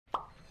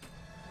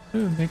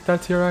Make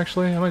that tier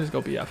actually. I might just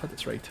go BF at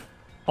this rate.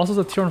 Also,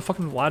 the tier on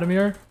fucking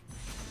Vladimir.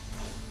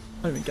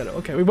 I don't even get it.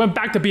 Okay, we went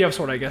back to BF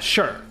sword, I guess.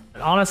 Sure.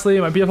 And honestly,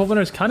 my BF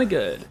opener is kind of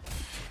good.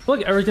 I feel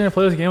like everything I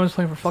play this game I was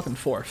playing for fucking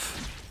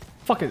fourth.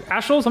 Fuck it.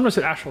 Astrals? I'm gonna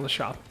say Astral the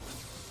shop.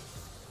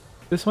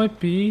 This might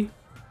be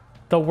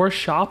the worst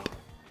shop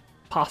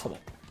possible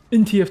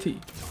in TFT.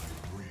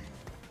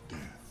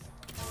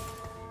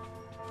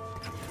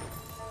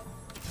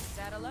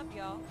 Saddle up,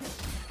 y'all.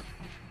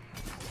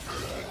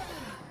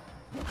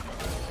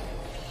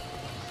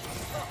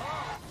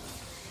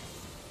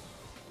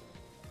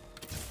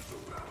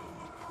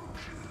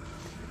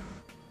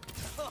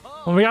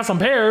 Well, we got some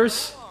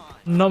pairs.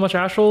 Not much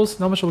Astrals,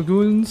 not much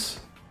Lagoons.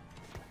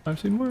 I've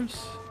seen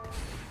worse.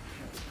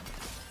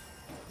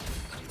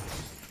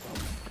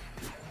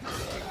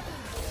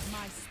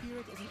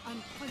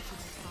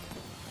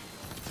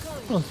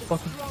 Let's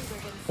fucking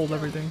hold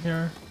everything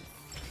here.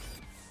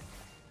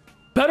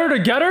 Better to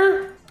get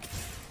her?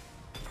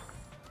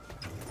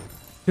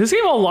 This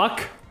game all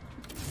luck.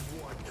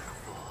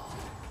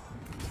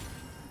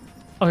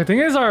 Okay, thing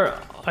is our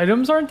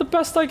items aren't the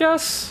best, I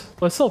guess,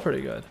 but it's still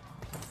pretty good.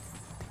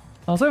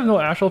 I also have no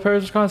Astral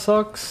pairs, which kind of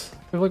sucks.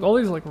 We have like all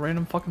these like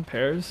random fucking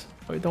pairs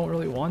that we don't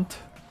really want.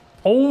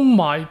 Oh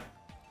my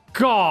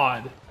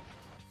god.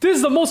 This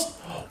is the most...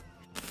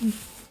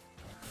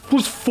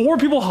 Was 4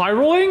 people high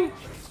rolling?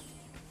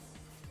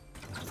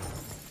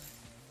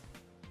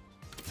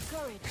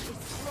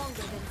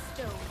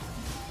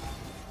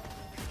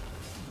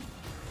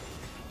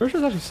 Where's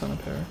actually son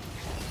of pair?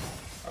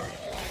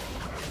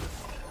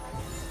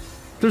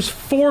 There's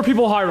 4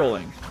 people high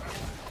rolling.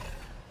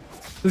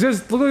 This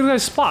guy's look at this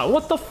guy's spot.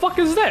 What the fuck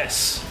is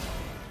this?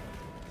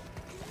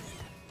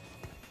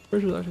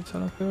 Where's actually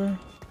son of pair?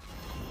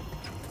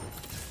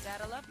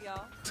 Saddle up,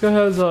 y'all. This guy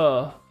has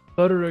a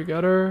Better to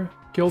Getter,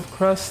 Guild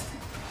Crest,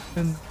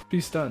 and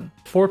Beast Den.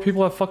 4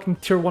 people have fucking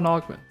tier 1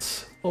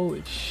 augments.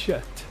 Holy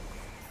shit.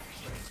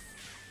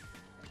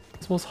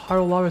 It's the most high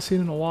roll I've seen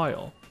in a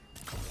while.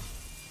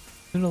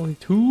 And only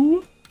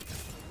 2?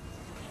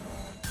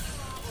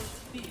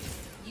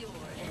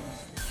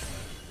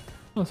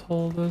 Let's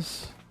hold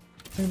this.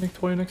 I can make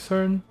 20 next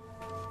turn.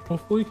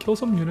 Hopefully kill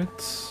some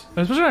units. And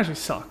this position actually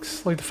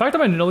sucks. Like the fact that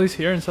my Nilly's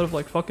here instead of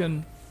like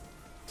fucking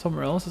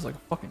somewhere else is like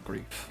fucking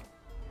grief.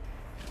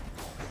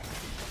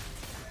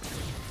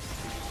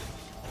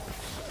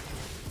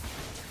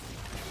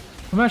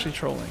 I'm actually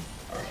trolling.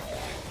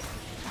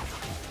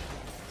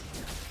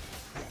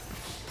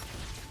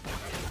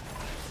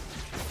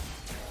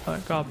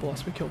 God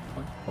bless, we killed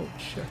one. Oh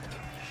shit.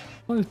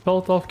 Let his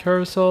belt off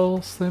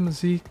carousel, slam a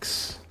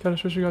Zeke's. Kinda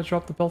wish we got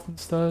dropped the belt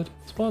instead.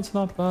 Spot's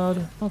not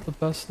bad, not the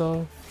best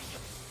though.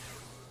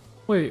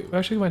 Wait, we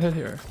actually might hit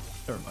here.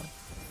 Never mind.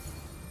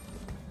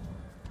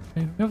 I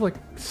mean, we have like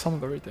some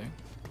of everything.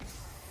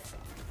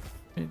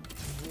 I mean,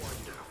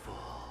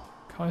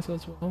 Kaisa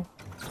as well.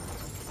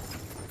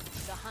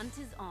 The hunt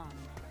is on.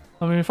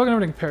 I mean, fucking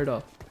everything paired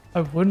up.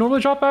 I would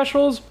normally drop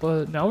Astrals,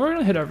 but now we're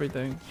gonna hit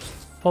everything.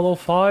 Follow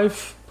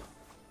 5.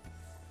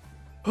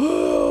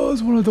 Oh,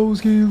 it's one of those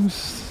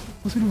games.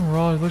 Let's do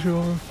Mirage. Let's go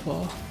over.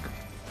 Fuck.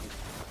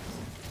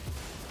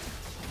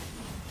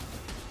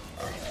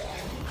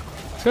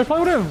 This guy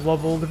probably would have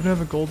leveled if he didn't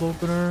have a gold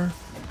opener.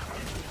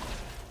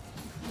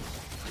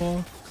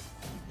 Fuck.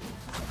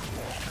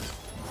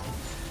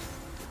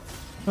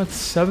 That's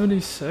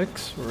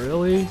 76?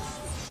 Really?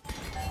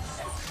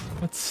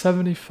 That's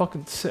 70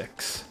 fucking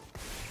 6.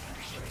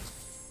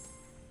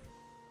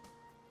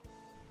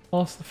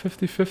 Lost the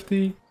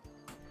 50-50.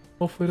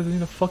 Hopefully it doesn't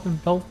need a fucking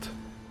belt.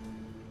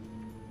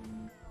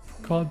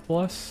 God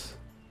bless.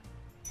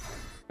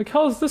 Like,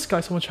 how is this guy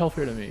so much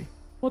healthier than me?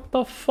 What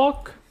the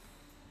fuck?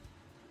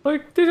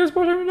 Like, these guys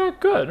both are not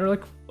good. Or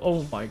like,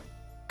 oh my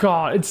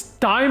god, it's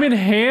diamond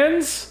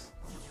hands?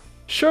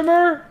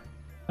 Shimmer?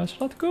 That's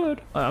not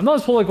good. I'm not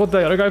as pulled like what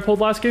the other guy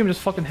pulled last game,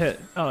 just fucking hit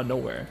out of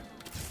nowhere.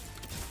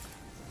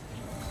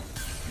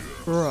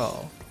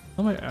 Bro.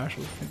 How am I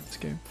actually playing this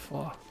game?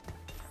 Fuck.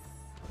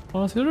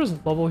 Honestly, there's a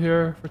level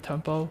here for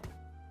tempo.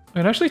 I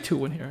can actually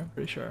 2-win here, I'm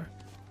pretty sure.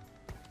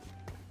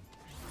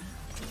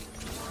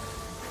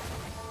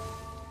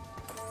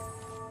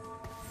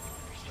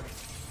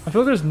 I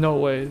feel like there's no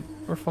way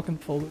we're fucking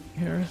full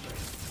here.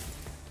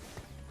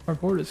 Our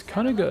board is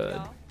kind of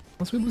good.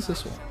 Unless we lose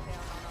this one.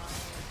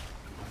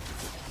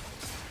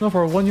 No,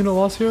 for a 1 unit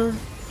loss here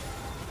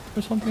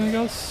or something, I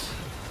guess.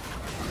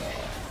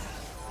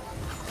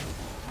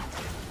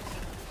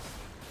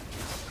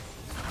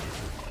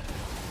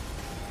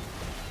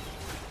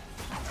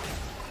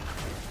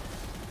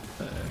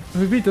 If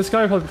we beat this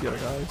guy, we'll probably beat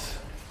the other guys.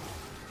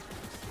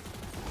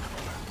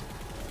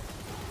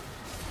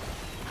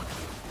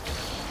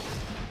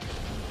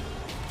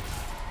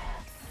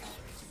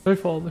 I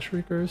follow the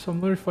Shriekers, so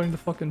I'm literally fighting the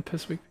fucking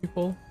piss weak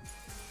people.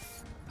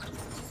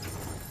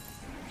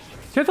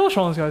 Can't tell how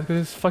strong this guy is,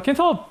 because I can't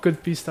tell how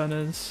good Beast Den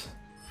is.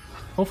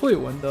 Hopefully it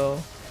win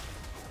though.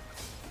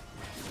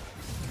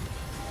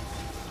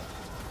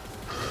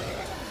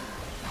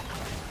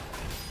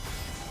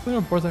 I think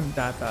our board's not even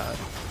that bad,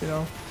 you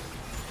know?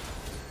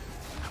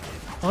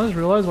 I just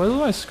realized, why is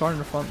my Scar in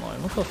the front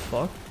line? What the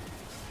fuck?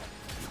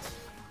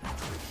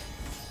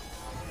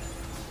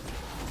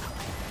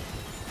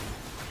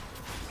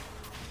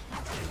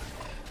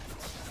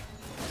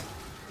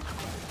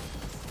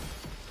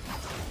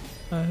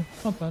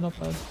 Not bad, not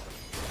bad.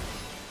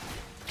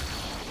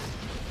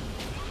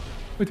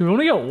 Wait, do we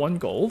only get 1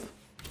 gold?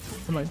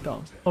 Am I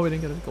dumb? Oh, we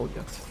didn't get a gold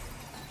yet.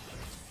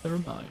 Never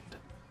mind.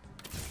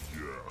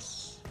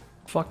 Yes.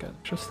 Fuck it.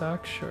 Extra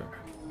stack? Sure.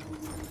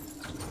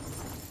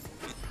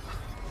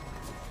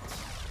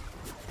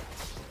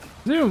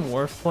 Is it even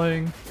worth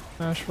playing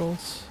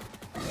Naturals?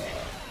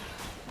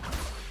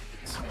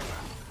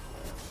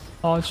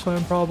 Hodge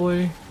Slam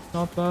probably.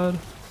 Not bad.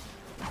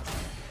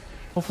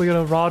 Hopefully get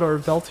a rod or a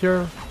belt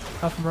here.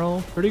 Half a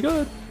roll. Pretty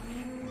good.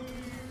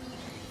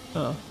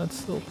 Oh, that's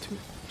still too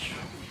much.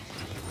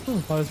 I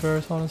don't buy this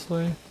Varus,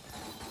 honestly.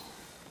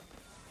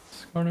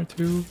 Skarner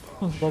 2.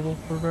 Let's level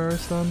for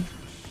Varus then.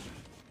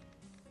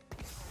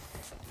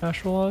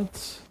 Natural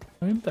odds.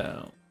 I'm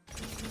down.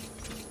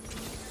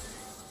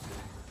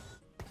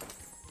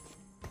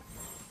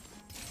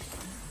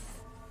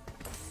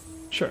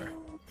 Sure.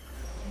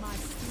 My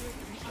spirit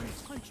is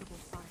unquenchable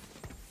fire.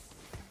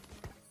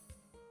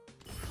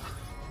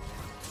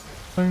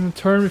 I'm gonna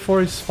turn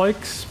before he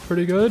spikes.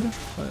 Pretty good.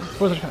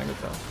 Both are kind of good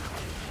though.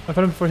 I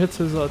find him before he hits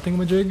his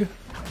thingamajig.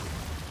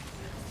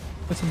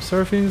 Hit some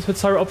Seraphines. Hit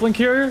Cyber uplink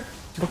here.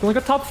 Looking like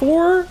a top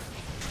 4.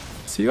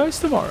 See you guys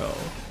tomorrow.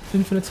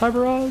 Infinite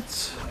Cyber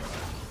odds.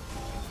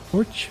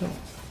 We're chilling.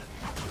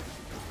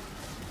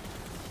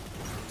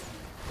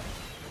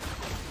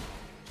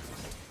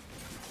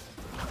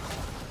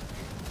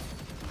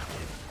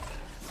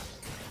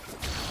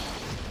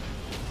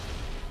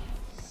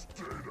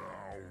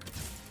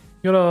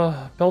 Got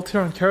a belt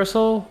here on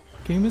Carousel.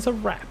 Game is a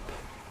wrap.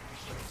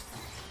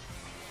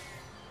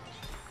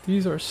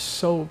 These are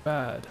so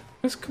bad.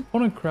 This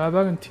component grab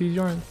bag and TG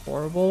aren't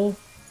horrible.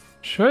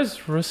 Should I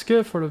just risk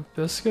it for the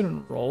biscuit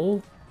and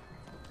roll?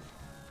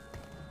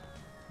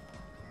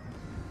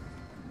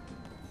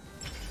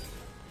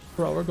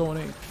 Bro, we're going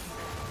 8.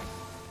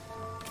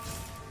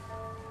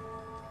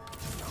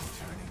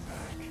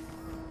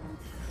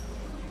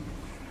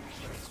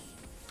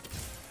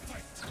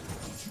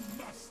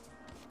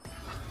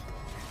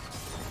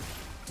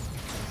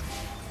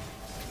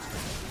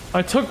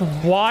 I took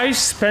Y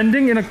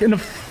spending in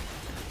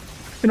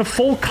a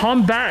full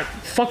combat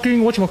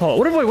fucking whatchamacallit.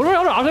 What do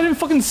I didn't even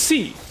fucking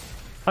see.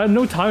 I had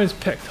no time is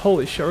picked.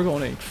 Holy shit, we're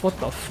going 8. What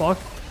the fuck?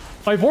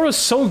 My board was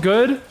so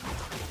good.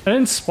 I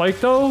didn't spike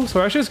though, so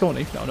we're actually just going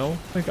 8 now, no?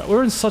 Thank God.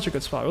 We're in such a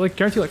good spot. We're like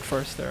guaranteed like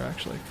first there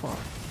actually. Fuck.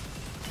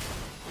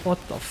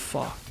 What the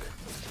fuck?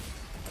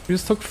 We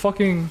just took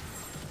fucking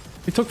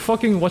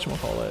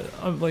whatchamacallit.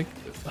 I'm like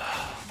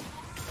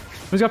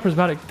he's got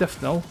prismatic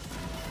diff, no?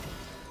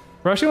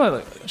 We're actually gonna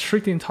like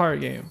shriek the entire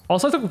game.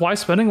 Also, I took Y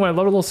spending when I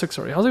leveled 6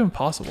 already. How's that even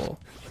possible?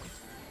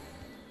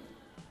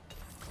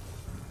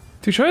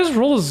 Dude, should I just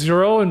roll a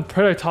 0 and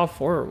pray I top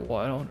 4 or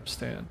what? I don't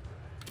understand.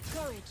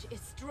 Courage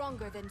is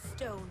stronger than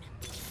stone.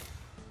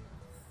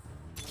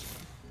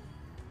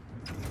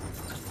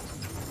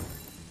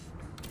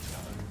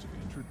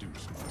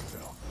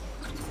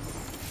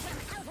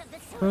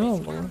 I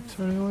don't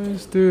know,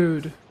 anyways,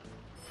 dude.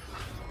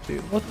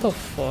 Dude, what the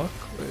fuck?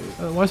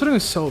 Wait, why is something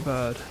so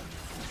bad?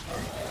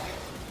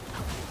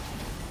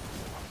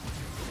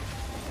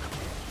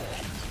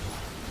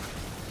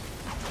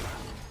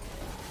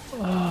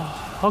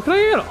 How can I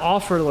get an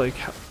offer like?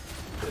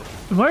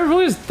 Am I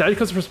really just dead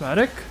because of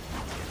prismatic?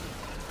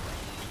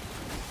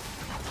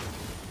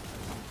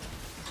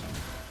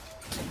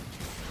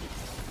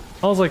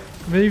 I was like,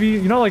 maybe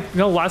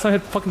last time I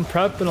hit fucking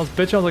prep and I was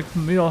bitching. I was like,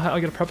 maybe I'll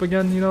get a prep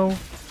again,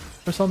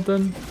 or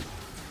something.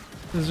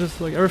 It's just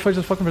like every fight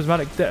just fucking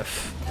prismatic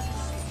diff.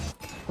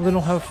 I really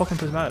don't have a fucking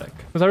prismatic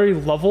because I already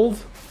leveled,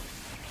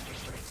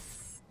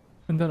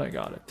 and then I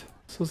got it.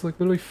 So it's like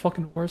literally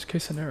fucking worst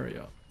case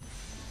scenario.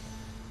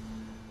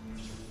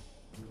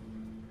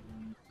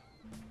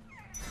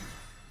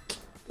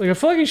 Like, I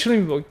feel like you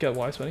shouldn't even get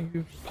Y spending.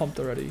 You pumped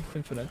already.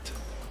 Infinite.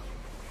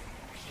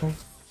 Oh.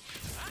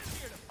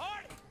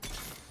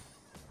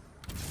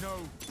 No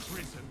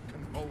prison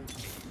can hold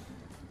me.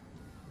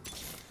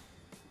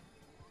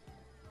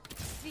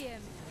 Fear me.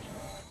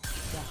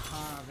 The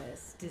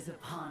harvest is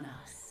upon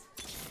us.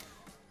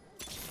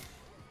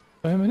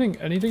 Am I hitting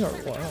anything or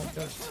what? I don't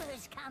get it.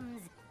 First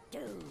comes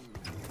doom.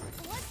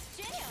 What's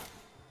jail?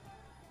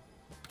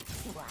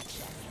 Watch us.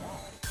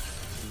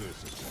 This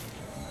is gonna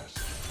get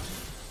messy.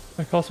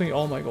 That cost me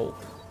all my gold.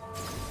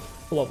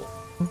 Level.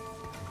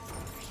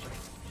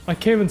 I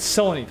can't even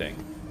sell anything.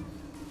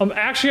 I'm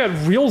actually at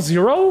real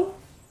 0?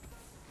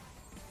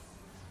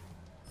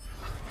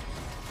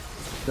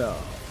 No.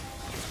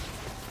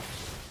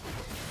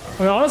 I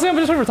mean, honestly, I'm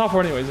just waiting for top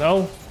 4 anyways,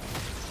 no?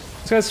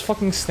 This guy's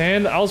fucking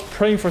stand. I was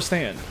praying for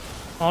stand.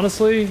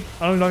 Honestly,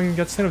 I don't know if I can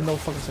get stand with no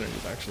fucking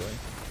synergies, actually.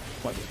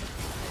 Might be.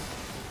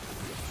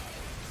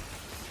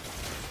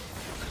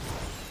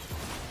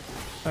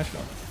 Actually,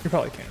 no. You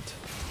probably can't.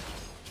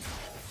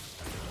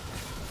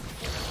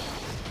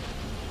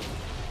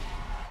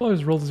 I'll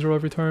just roll to 0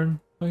 every turn,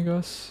 I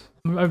guess.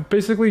 I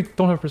basically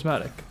don't have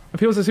prismatic. If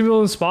people say see me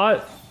in the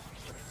spot,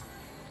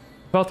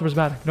 without the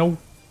prismatic, no. Am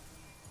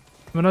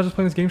I not just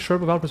playing this game short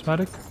without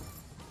prismatic?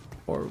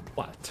 Or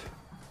what?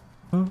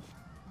 Huh? Time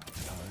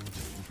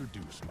to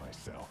introduce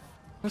myself.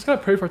 I just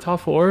gotta pray for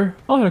top 4.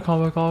 I'll hit a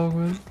combat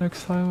Augment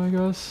next time, I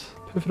guess.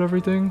 Pivot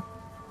everything.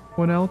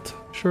 Win out,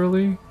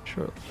 surely.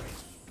 Surely.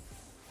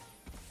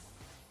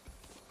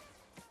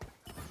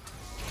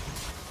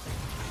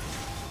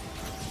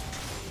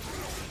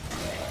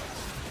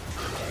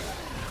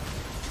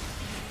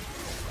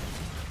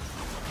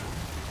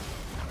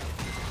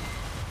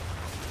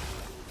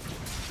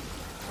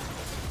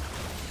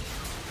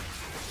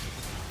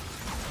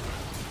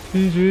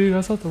 GG,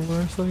 that's not the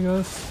worst, I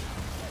guess.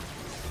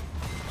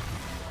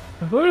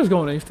 I thought we were just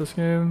going ace this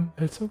game.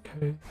 It's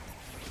okay.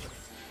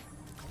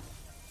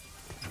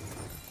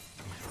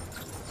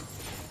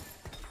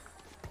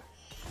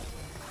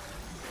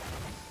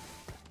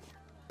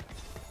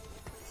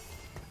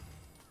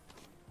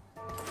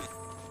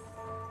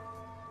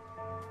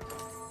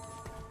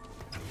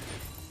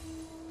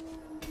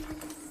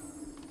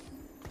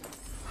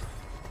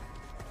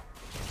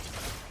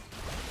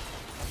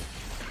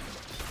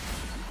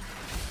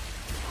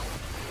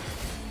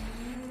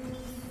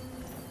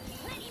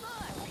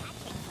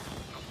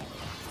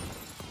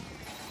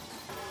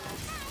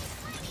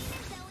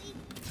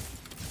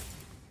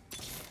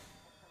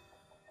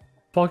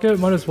 Fuck it,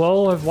 might as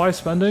well. I have wise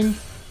spending.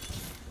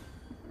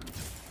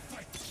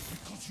 Fight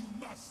because you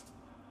must.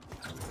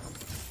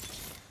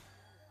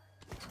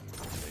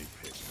 They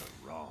picked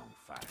the wrong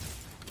fight.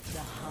 The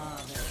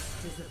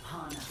harvest is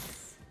upon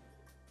us.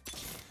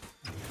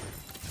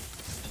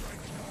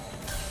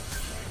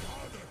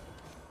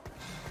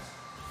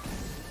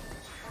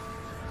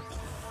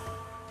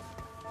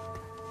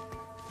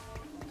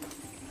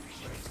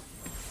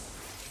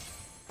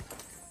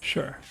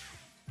 Sure.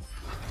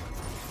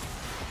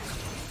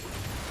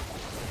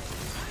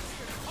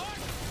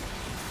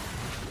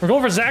 We're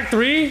going for Zach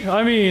 3?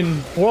 I mean,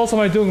 what else am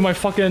I doing with my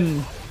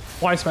fucking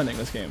wise spending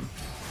this game?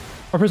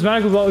 Our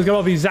prismatic is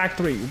gonna be Zach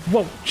 3.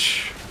 Whoa.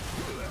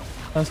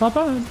 That's not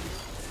bad.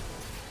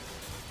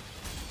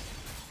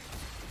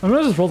 I'm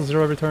gonna just roll to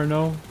 0 every turn,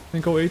 no?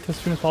 And go 8 as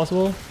soon as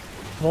possible.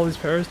 Of all these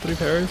pairs, 3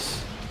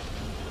 pairs.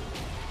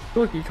 I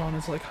feel like Econ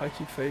is like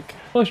high-key fake.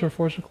 I'll sure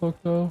Fortune Cloak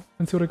though,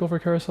 and see what I go for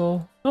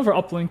Carousel. Not for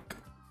Uplink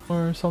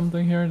or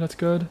something here, that's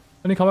good.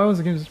 Any combat ones,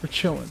 the game is for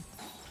chilling.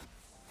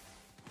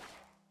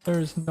 There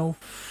is no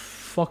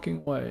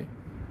fucking way.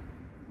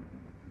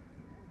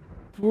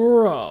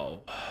 Bro.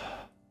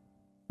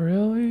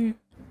 Really?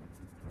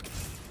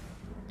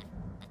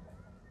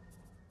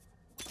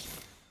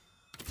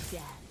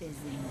 Death is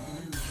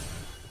in bloom.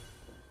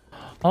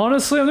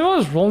 Honestly, I'm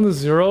gonna just rolling to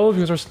 0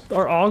 because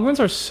our augments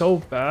are so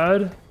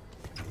bad.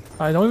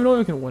 I don't even know if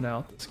we can win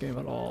out this game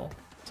at all.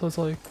 So it's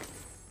like...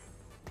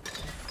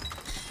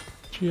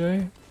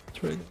 GA?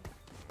 It's really good.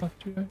 Left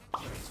GA.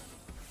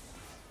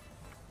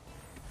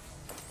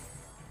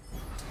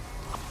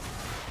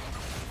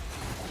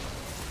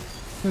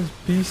 This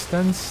beast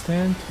then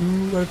stand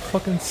to a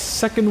fucking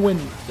second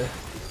wind.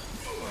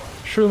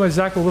 Surely my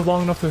Zac will live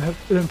long enough to hit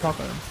him proc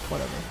on him.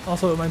 Whatever.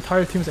 Also, my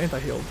entire team is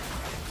anti-healed.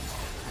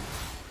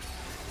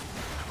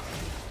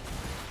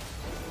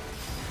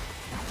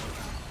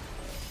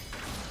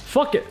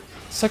 Fuck it.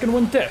 Second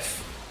wind diff.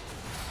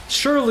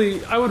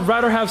 Surely I would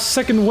rather have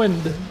second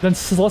wind than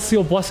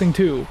Celestial Blessing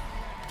 2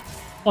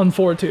 on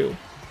 4-2.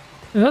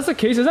 If that's the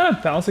case, is that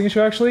a balancing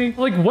issue actually?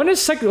 Like when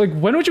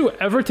would you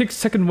ever take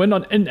second wind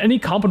on in any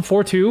comp in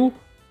 4-2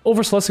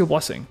 over Celestial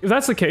Blessing? If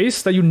that's the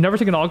case, that you never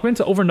take an augment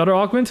over another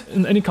augment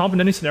in any comp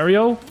in any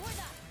scenario,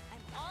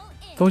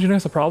 don't you think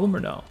that's a problem or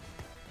no?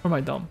 Or am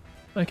I dumb?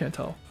 I can't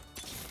tell.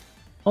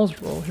 I'll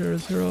just roll here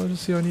as 0,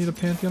 just see if I need a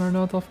Pantheon or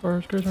not off or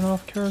Skirt or not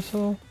off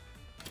Carousel.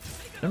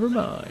 Never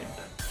mind.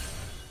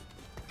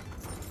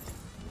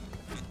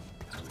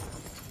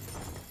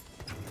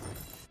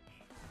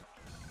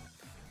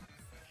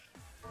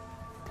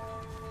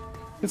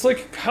 It's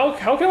like, how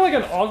can like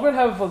an augment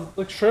have a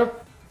like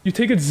strip? You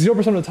take it 0%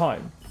 of the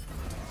time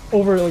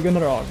over like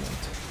another augment.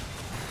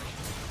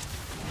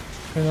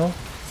 You know?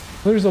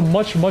 There's a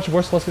much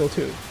worse Celestial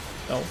too.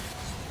 No.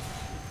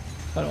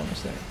 I don't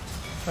understand.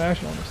 I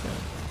actually don't understand.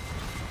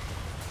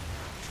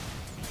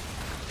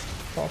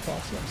 Thought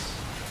process.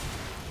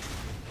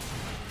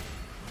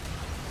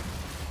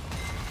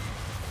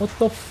 What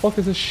the fuck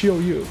is this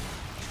shield you?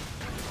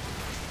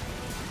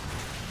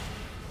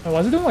 Oh,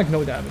 why is it doing like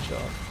no damage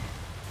though?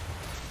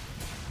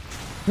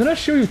 Didn't I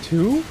show you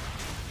too?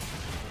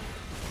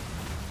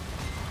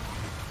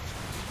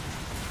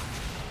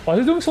 Why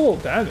is it doing so little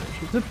damage?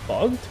 Is it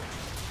bugged?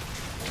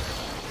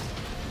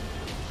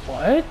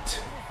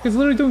 What? It's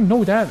literally doing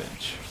no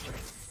damage.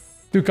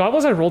 Dude, God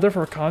bless I rolled there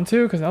for Rakan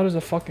too, because now there's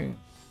a fucking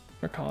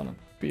Rakan on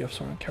BF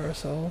Sword and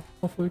Carousel.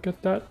 Hopefully we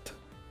get that.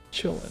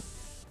 Chillin'.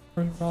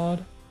 Where's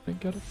Rod? Didn't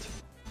get it.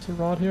 There's a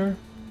Rod here.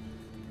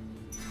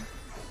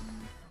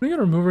 What are you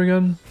gonna remove her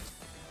again?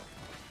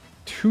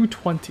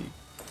 220.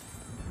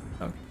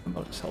 Okay, I'm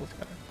about to sell this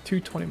guy.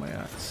 220 my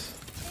axe.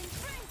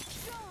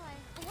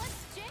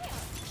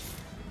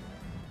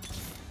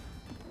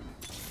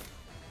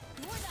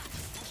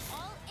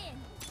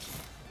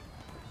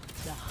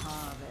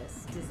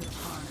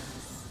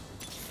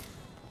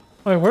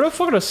 Alright, where the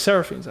fuck are the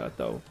Seraphines at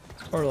though?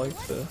 Or like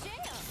the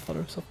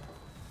other stuff.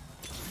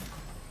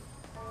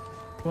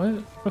 What?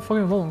 What the fuck am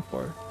I leveling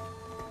for?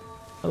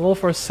 I level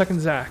for a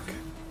second Zac.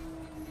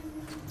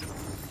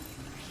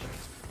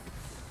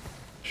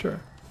 Sure.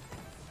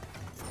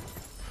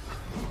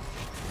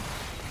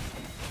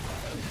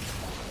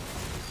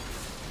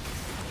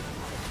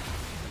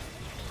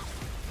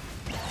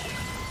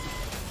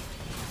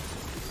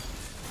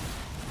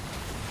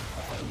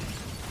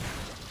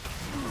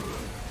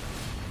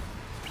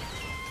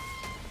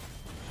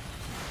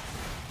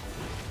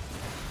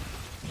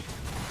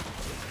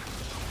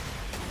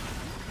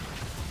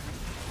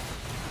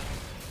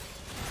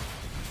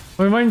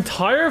 I mean, my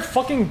entire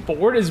fucking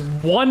board is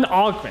one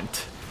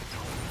augment.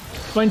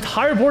 My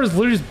entire board is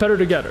literally just better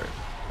together.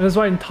 And that's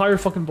my entire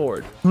fucking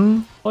board.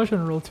 I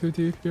shouldn't roll too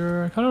deep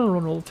here. I kind of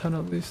want to roll 10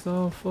 at least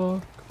though.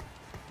 Fuck.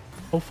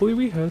 Hopefully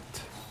we hit.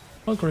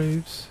 Oh,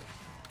 Graves.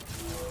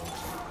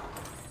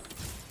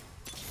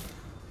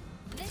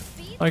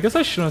 I guess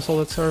I shouldn't have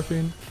sold that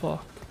Seraphine.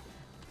 Fuck.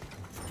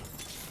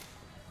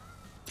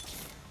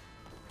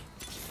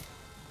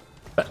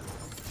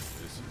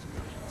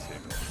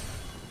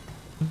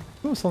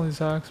 I'm selling these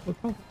Zacs, but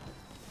oh.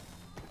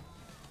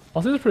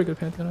 I'll say it's a pretty good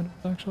Pantheon items,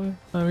 actually.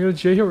 We got a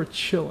J here, we're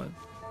chilling.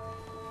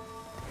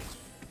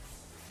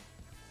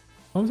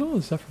 How was all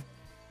the Zephyr?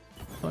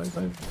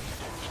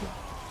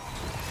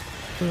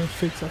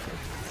 Fake Zephyr.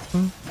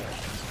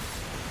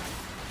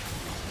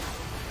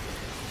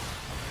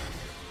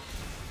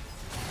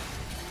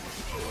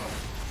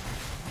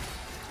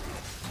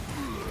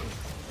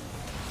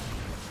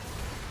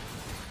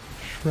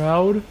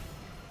 Shroud.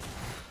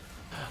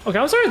 Okay,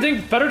 I'm starting to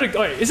think better to.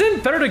 Wait,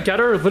 isn't better to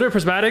getter literally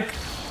prismatic?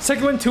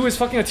 Second one 2 is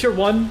fucking a tier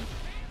 1.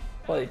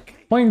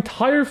 Like, my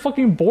entire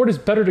fucking board is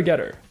better to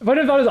getter. If I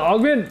didn't value the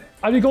augment,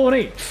 I'd be going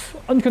 8.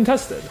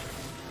 Uncontested.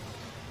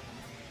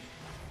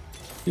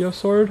 BF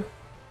sword.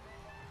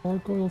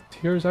 Gargoyle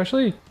tier is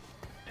actually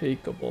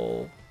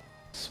takeable.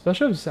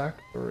 Special Zac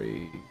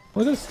 3.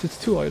 Look at this,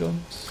 it's 2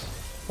 items.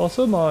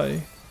 Also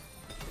my.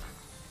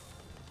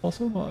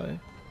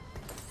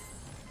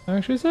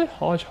 Actually, is it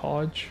Hodge?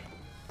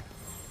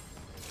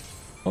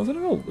 I was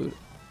gonna go loot.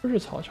 Or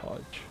just Hodge.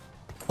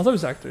 I'll have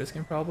Zac 3 this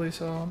game probably,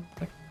 so I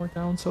can work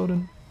down so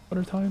in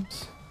other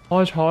times.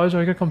 Hodge,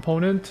 I get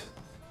component.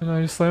 And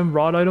I just slam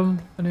rod item.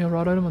 Any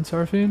rod item on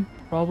Seraphine?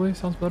 Probably,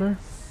 sounds better.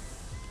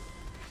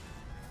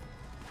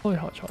 Probably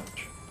Hodge.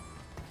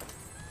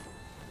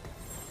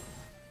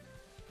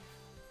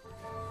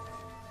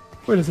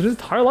 Wait, is it his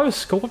entire life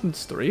scope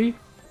weapons 3?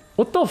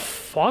 What the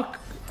fuck?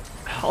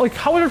 How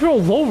are people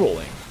low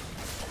rolling?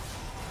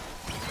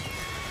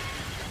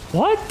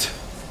 What?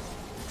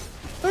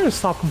 I gotta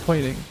stop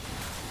complaining.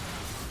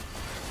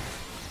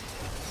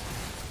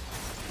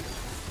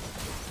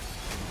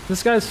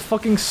 This guy's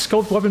fucking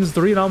scoped weapons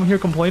 3 and I'm here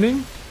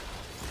complaining?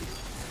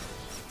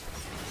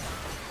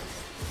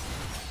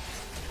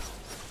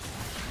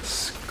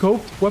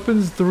 Scoped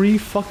weapons 3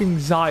 fucking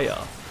Zaya.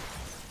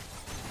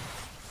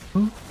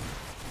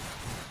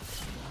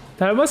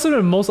 That must have been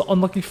the most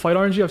unlucky fight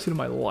RNG I've seen in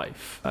my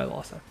life. I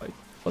lost that fight.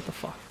 What the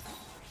fuck?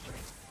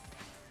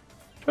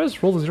 Try to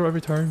just roll the 0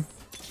 every turn.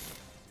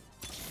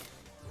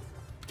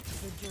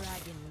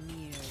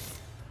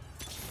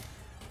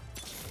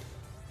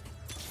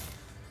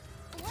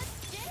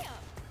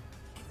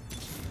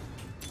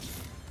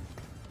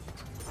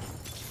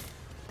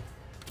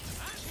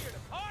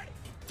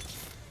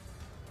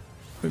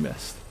 We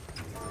missed.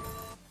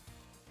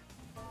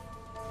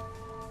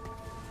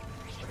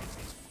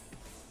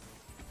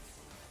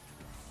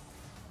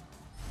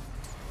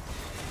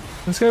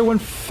 This guy went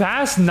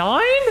fast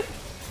 9?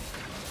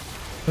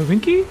 The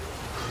Winky?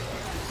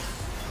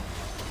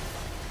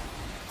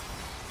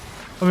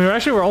 I mean,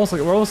 actually, we're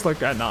almost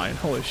like at 9.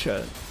 Holy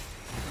shit.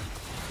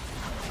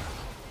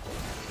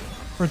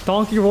 We're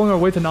donkey rolling our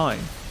way to 9.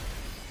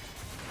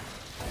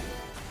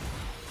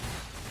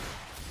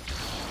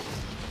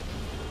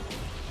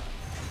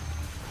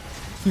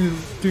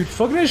 Dude,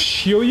 fucking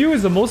Shioyu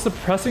is the most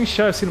depressing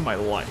shit I've seen in my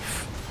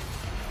life.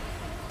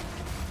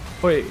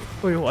 Wait,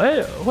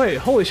 what? Wait,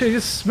 holy shit, he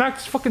just smacked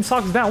his fucking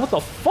socks down. What the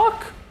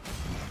fuck?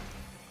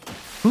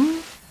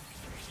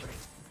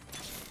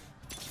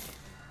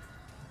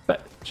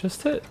 Bet,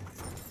 just hit.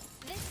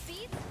 This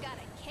beat's got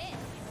a kick.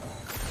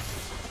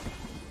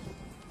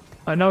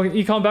 I now can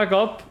econ back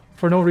up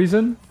for no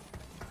reason.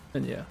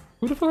 And yeah.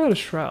 Who the fuck had a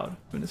shroud?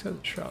 I mean, this guy's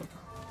a shroud.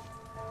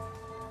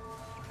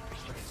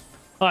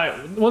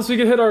 Alright, once we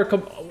can hit our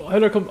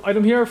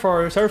item here for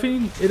our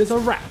Seraphine, it is a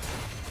wrap.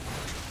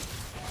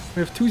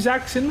 We have 2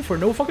 Zacs in for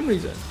no fucking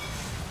reason.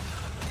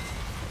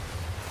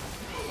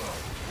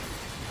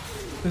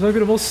 This might be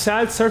the most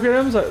sad Seraphine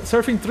items,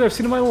 Seraphine 3 I've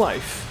seen in my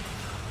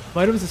life.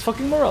 My items is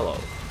fucking Morello.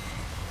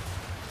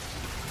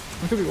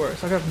 It could be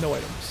worse. I could have no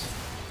items.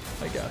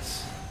 I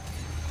guess.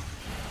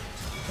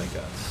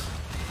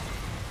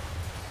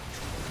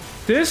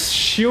 This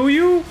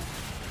Shioyu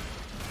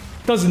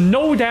does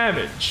no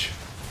damage.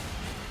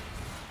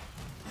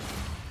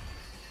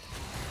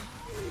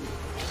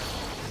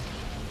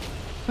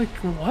 Like,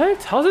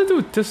 what? How does it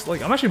do this?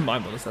 Like, I'm actually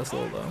mindless that's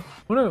low though.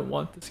 What do I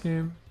want this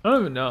game? I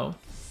don't even know.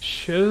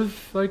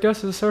 Shiv, I guess,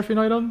 is a Seraphine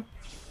item.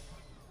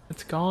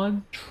 It's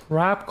gone.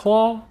 Trap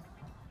Claw.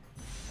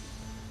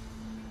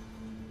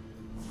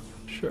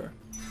 Sure.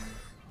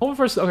 Hoping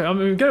first. Okay, I'm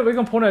gonna get a big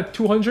component at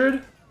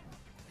 200.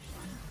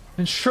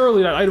 And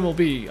surely that item will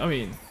be, I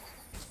mean,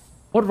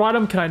 what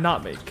item can I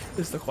not make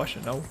is the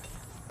question, no?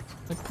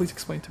 Like, please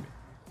explain to me.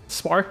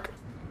 Spark,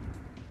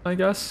 I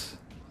guess.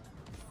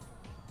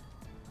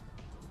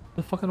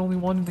 The fucking only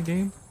one in the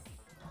game.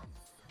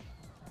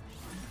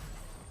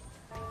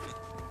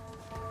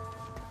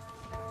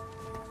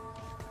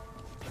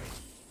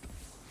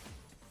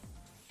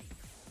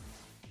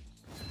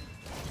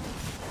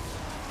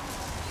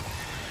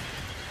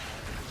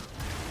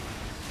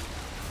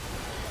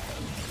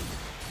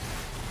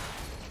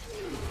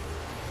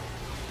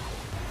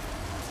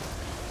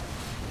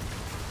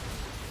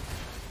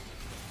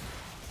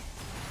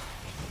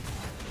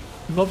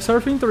 Love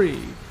Seraphine 3.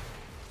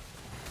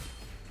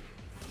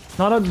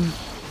 Not a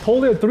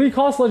totally a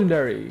 3-cost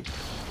legendary.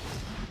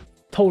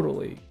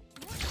 Totally.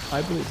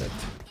 I believe it.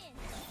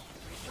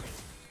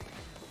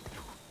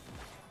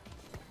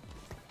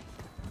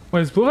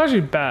 Wait, is blue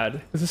actually bad?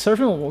 Because the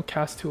Seraphine will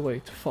cast too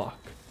late. Fuck.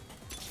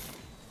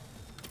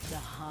 The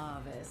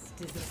harvest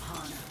is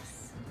upon us.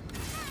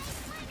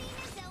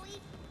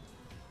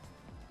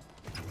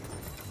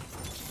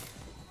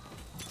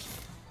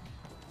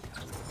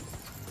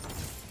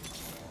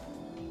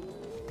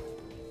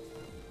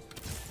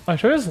 I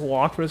should just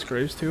lock for his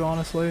graves too,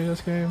 honestly,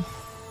 this game.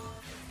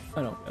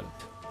 I don't get it.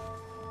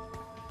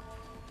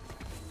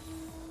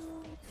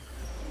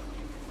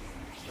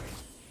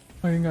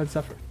 I think that's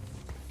Zephyr.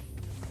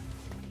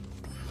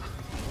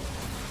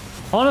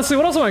 Honestly,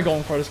 what else am I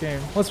going for this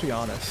game? Let's be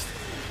honest.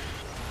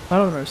 I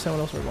don't understand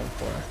what else we're going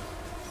for.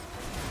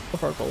 Go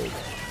for our gold.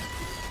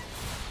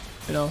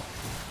 You know?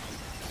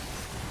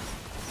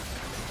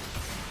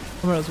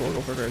 I might as well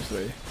go for graves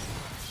 3.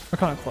 We're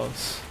kind of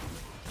close.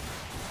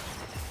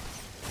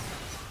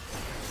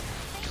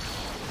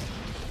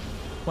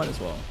 Might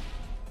as well.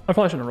 I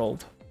probably shouldn't have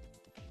rolled.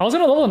 I was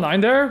gonna level 9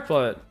 there,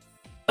 but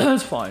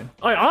it's fine.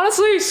 Like,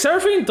 honestly,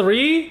 Seraphine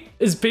 3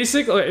 is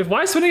basic. Like, if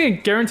why spending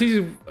it guarantees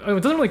you, I mean,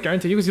 it doesn't really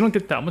guarantee you because you don't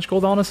get that much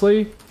gold,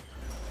 honestly.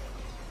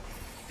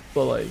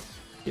 But like,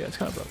 yeah, it's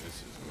kind of broken.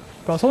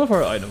 But I was hoping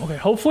for an item. Okay,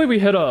 hopefully we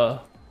hit a.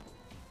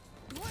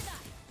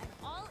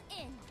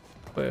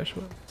 Wait, I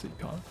should see.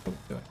 Oh,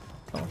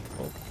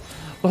 cool.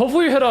 But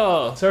hopefully we hit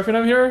a Seraphine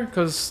item here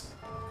because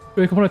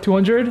we come on at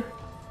 200.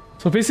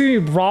 So basically,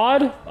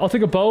 rod, I'll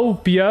take a bow,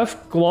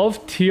 BF,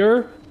 glove,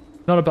 tier,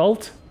 not a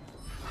belt.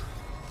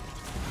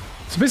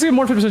 So basically,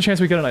 more than 50%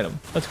 chance we get an item.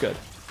 That's good.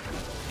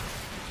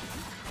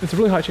 It's a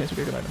really high chance we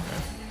get an item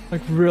here.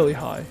 Like, really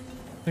high.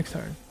 Next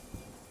turn.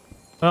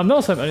 No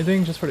one have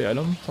anything just for the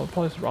item, so I'll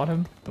probably just rod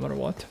him no matter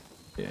what.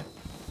 Yeah.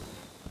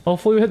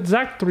 Hopefully, we hit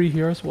Zach 3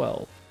 here as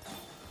well.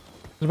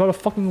 There's about a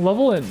fucking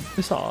level in.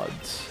 This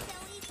odds.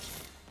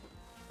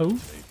 Oh.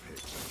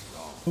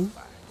 Oh.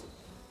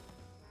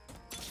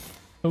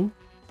 Oh.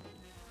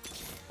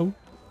 Oh.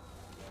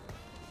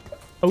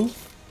 Oh.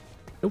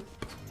 Nope.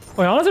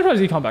 Wait, honestly,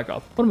 probably econ back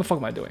up. What the fuck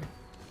am I doing?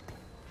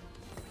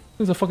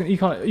 There's a fucking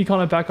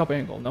econ back up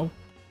angle. No.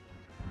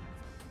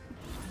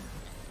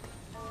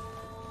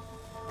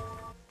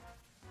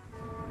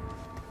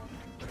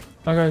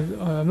 Okay,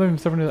 I'm not even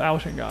stepping to the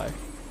Owshin guy.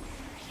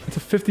 It's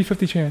a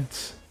 50-50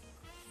 chance.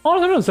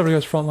 Honestly, I'm not stepping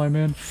against frontline,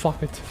 man.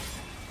 Fuck it.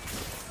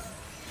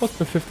 Fuck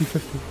the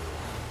 50-50.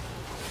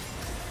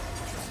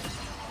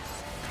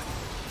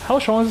 How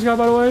strong is this guy,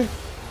 by the way?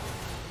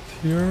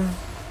 Here.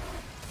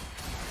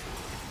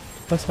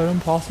 Best item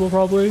possible,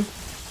 probably.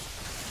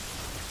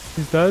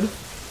 He's dead.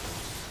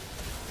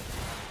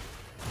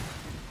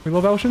 We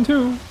love Owshin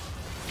too.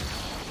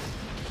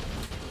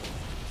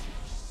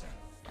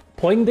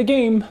 Playing the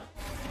game.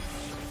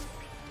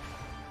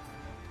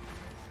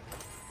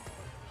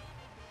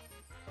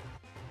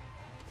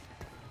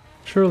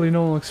 Surely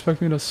no one will expect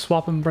me to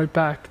swap him right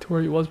back to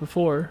where he was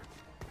before.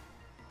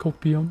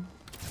 Copium.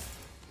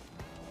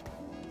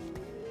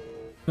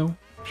 No,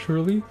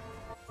 surely?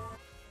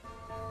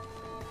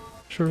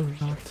 Surely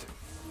not.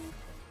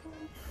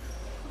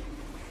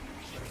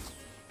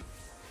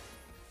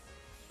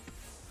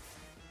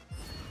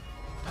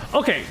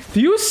 Okay,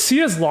 do you see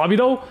his lobby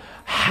though?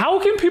 How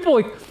can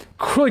people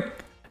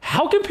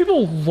how can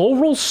people low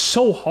roll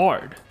so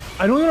hard?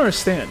 I don't even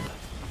understand.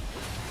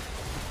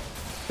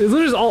 It's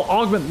literally just all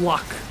augment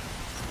luck.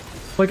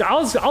 Like I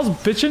was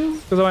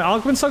bitching because my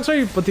augment sucks,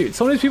 right? But dude,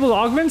 some of these people's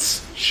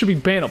augments should be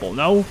bannable,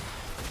 no?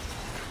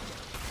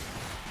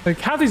 Like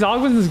half these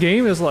augments in this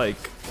game is like,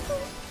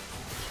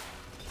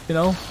 you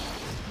know,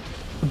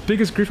 the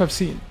biggest grief I've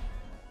seen.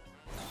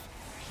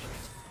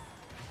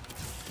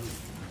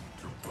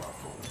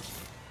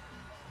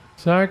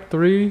 Zach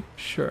 3,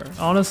 sure.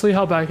 Honestly,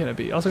 how bad can it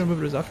be? Also gonna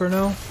move it to Zephyr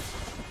now.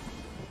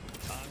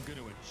 I'm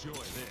gonna enjoy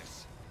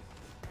this.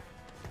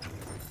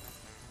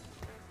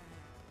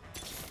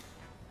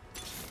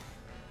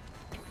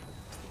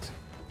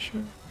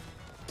 Sure.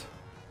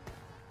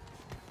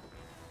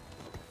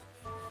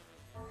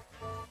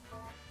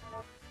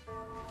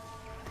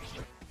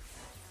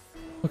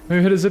 Look,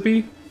 maybe hit a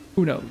zippy?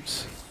 Who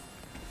knows?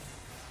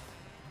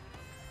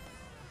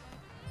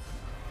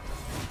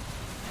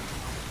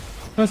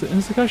 That's an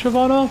Instacat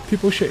Shyvana?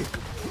 People shake.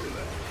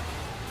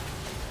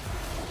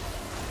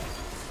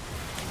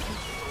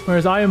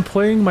 Whereas I am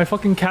playing my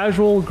fucking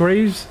casual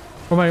Graves,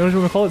 or my, what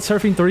do we call it,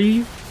 Seraphine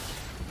 3.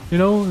 You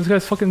know, this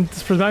guy's fucking,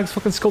 this prismatic's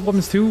fucking scope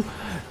weapons too.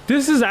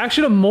 This is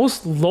actually the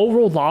most low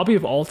roll lobby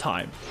of all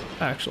time.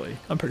 Actually,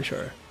 I'm pretty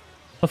sure.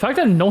 The fact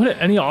that no one hit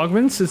any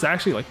augments is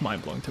actually like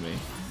mind blowing to me.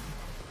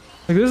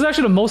 Like this is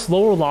actually the most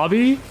low roll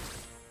lobby,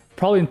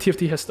 probably in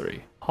TFT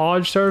history.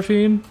 Hodge,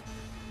 Seraphine,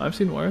 I've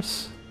seen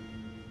worse.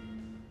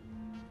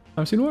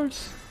 I've seen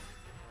worse.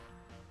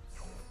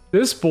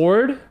 This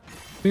board,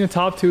 being a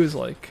top 2 is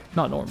like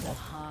not normal.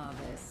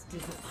 Harvest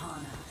is upon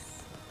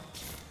us.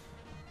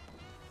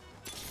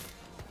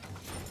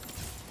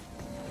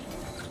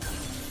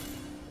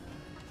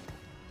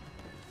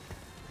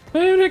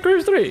 Maybe hit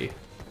Graves 3.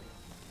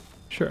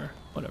 Sure,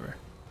 whatever.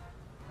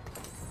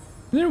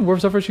 Is there warp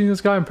stuff for shooting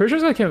this guy? I'm pretty sure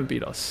this guy can't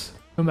beat us.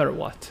 No matter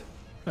what.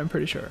 I'm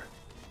pretty sure.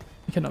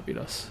 He cannot beat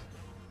us.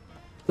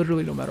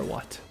 Literally no matter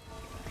what.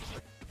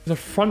 He's a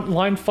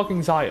frontline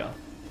fucking Zaya.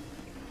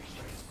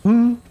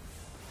 Hmm.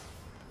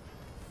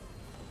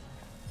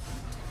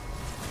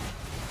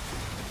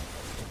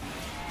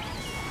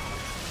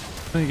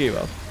 And he gave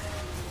up.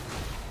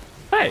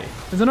 Hey,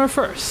 isn't our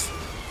first?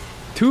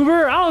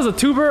 Tuber? I was a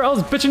tuber. I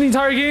was bitching the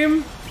entire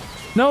game.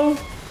 No?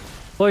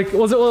 Like,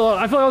 was it? Well,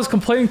 I feel like I was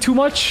complaining too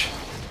much.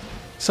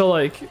 So,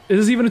 like, is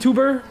this even a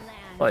tuber?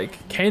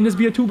 Like, can this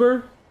be a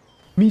tuber?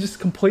 Me just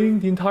complaining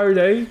the entire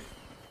day?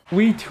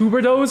 We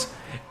tuberdos?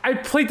 I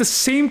played the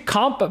same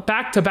comp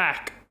back to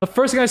back. The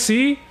first thing I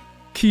see,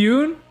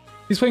 Kiyoon,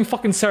 he's playing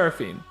fucking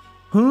Seraphine.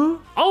 Huh?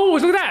 Oh,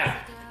 look at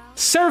that!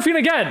 Seraphine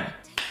again!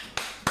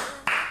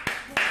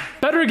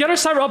 Better getter,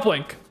 cyber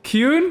uplink.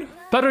 Kiyoon,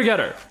 better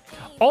getter.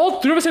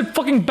 All 3 of us had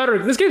fucking better.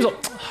 This game's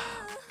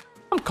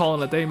I'm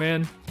calling it a day,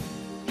 man.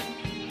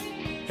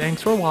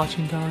 Thanks for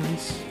watching,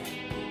 guys.